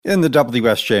In the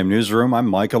WSJM newsroom, I'm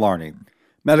Michael Arney.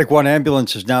 Medic One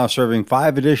Ambulance is now serving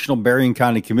 5 additional Berrien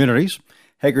County communities.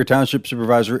 Hager Township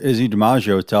Supervisor Izzy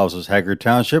DiMaggio tells us Hager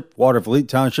Township, Watervliet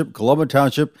Township, Coloma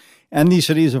Township, and the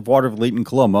cities of Watervliet and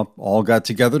Coloma all got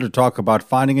together to talk about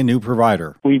finding a new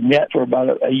provider. We met for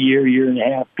about a year and a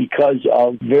half because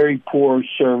of very poor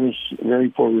service, very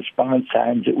poor response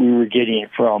times that we were getting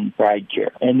from Pride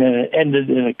Care. And then it ended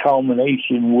in a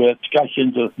culmination with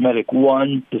discussions with Medic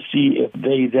One to see if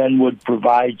they then would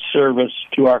provide service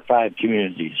to our 5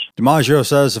 communities. DiMaggio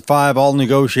says the 5 all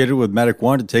negotiated with Medic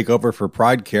One to take over for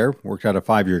Pride Care, worked out a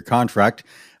 5-year contract.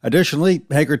 Additionally,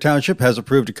 Hager Township has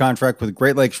approved a contract with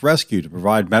Great Lakes Rescue to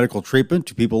provide medical treatment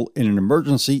to people in an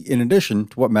emergency in addition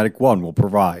to what Medic One will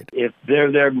provide. If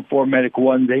they're there before Medic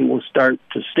One, they will start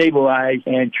to stabilize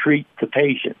and treat the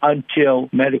patient until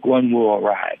Medic One will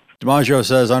arrive. DiMaggio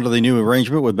says under the new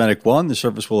arrangement with Medic One, the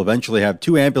service will eventually have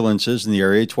 2 ambulances in the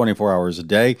area 24 hours a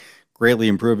day, greatly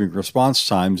improving response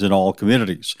times in all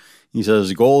communities. He says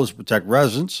the goal is to protect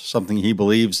residents, something he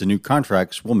believes the new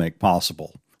contracts will make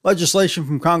possible. Legislation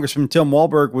from Congressman Tim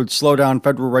Walberg would slow down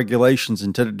federal regulations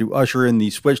intended to usher in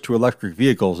the switch to electric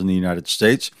vehicles in the United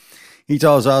States. He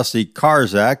tells us the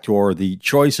CARS Act, or the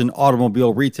Choice in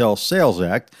Automobile Retail Sales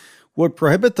Act, would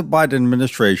prohibit the Biden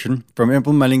administration from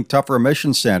implementing tougher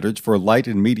emission standards for light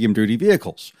and medium-duty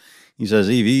vehicles. He says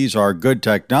EVs are good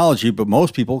technology, but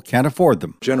most people can't afford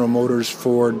them. General Motors,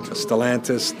 Ford,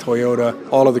 Stellantis, Toyota,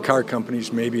 all of the car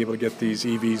companies may be able to get these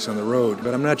EVs on the road.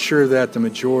 But I'm not sure that the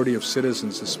majority of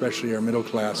citizens, especially our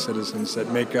middle-class citizens that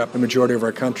make up the majority of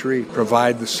our country,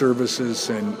 provide the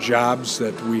services and jobs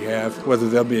that we have, whether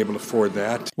they'll be able to afford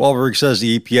that. Walberg says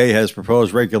the EPA has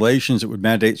proposed regulations that would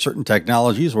mandate certain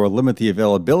technologies or limit the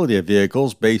availability of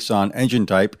vehicles based on engine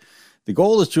type. The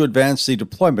goal is to advance the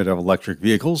deployment of electric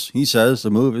vehicles. He says the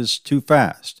move is too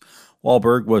fast.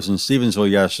 Walberg was in Stevensville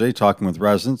yesterday talking with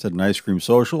residents at an ice cream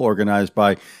social organized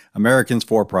by Americans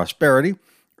for Prosperity.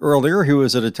 Earlier, he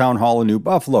was at a town hall in New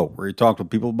Buffalo where he talked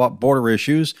with people about border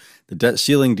issues, the debt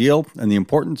ceiling deal, and the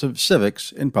importance of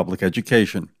civics in public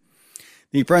education.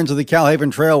 The Friends of the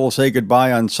Calhaven Trail will say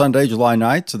goodbye on Sunday, July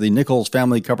 9th to the Nichols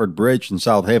Family Covered Bridge in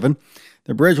South Haven.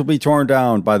 The bridge will be torn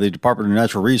down by the Department of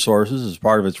Natural Resources as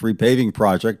part of its repaving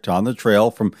project on the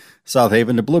trail from South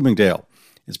Haven to Bloomingdale.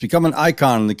 It's become an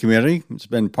icon in the community. It's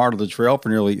been part of the trail for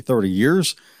nearly 30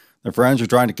 years. The Friends are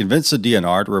trying to convince the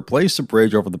DNR to replace the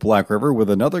bridge over the Black River with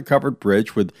another covered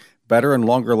bridge with better and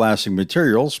longer-lasting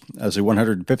materials, as a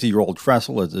 150-year-old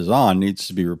trestle it is on needs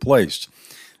to be replaced.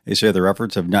 They say their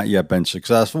efforts have not yet been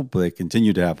successful, but they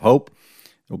continue to have hope.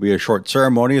 There will be a short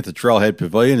ceremony at the Trailhead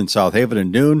Pavilion in South Haven at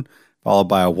noon, followed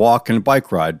by a walk and a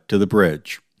bike ride to the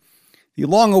bridge. The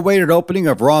long-awaited opening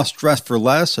of Ross Dress for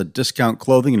Less, a discount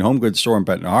clothing and home goods store in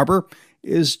Benton Harbor,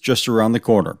 is just around the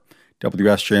corner.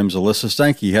 WSJM's Alyssa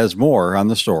Stanky has more on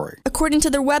the story. According to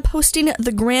their web hosting,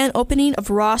 the grand opening of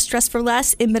Ross Dress for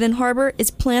Less in Benton Harbor is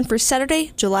planned for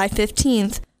Saturday, July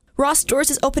 15th. Ross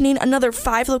Stores is opening another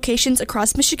 5 locations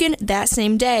across Michigan that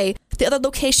same day. The other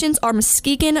locations are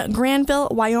Muskegon, Granville,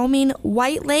 Wyoming,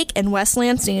 White Lake, and West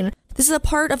Lansing. This is a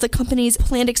part of the company's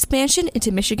planned expansion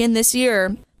into Michigan this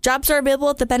year. Jobs are available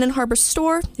at the Benton Harbor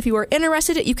store. If you are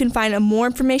interested, you can find more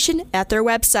information at their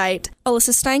website.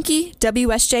 Alyssa Steinke,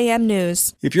 WSJM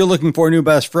News. If you're looking for a new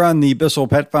best friend, the Bissell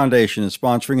Pet Foundation is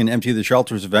sponsoring an Empty the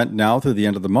Shelters event now through the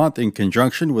end of the month in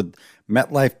conjunction with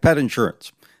MetLife Pet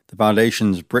Insurance. The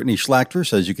foundation's Brittany Schlachter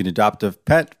says you can adopt a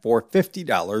pet for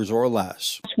 $50 or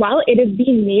less. While it is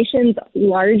the nation's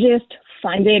largest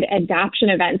funded adoption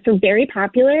event, so very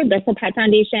popular, Bissell Pet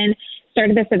Foundation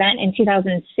started this event in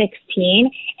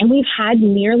 2016, and we've had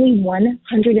nearly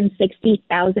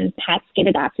 160,000 pets get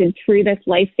adopted through this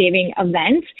life-saving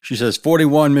event. She says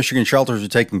 41 Michigan shelters are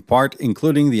taking part,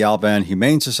 including the Alvan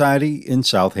Humane Society in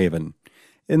South Haven.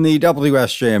 In the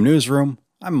WSJM newsroom,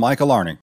 I'm Michael Arning.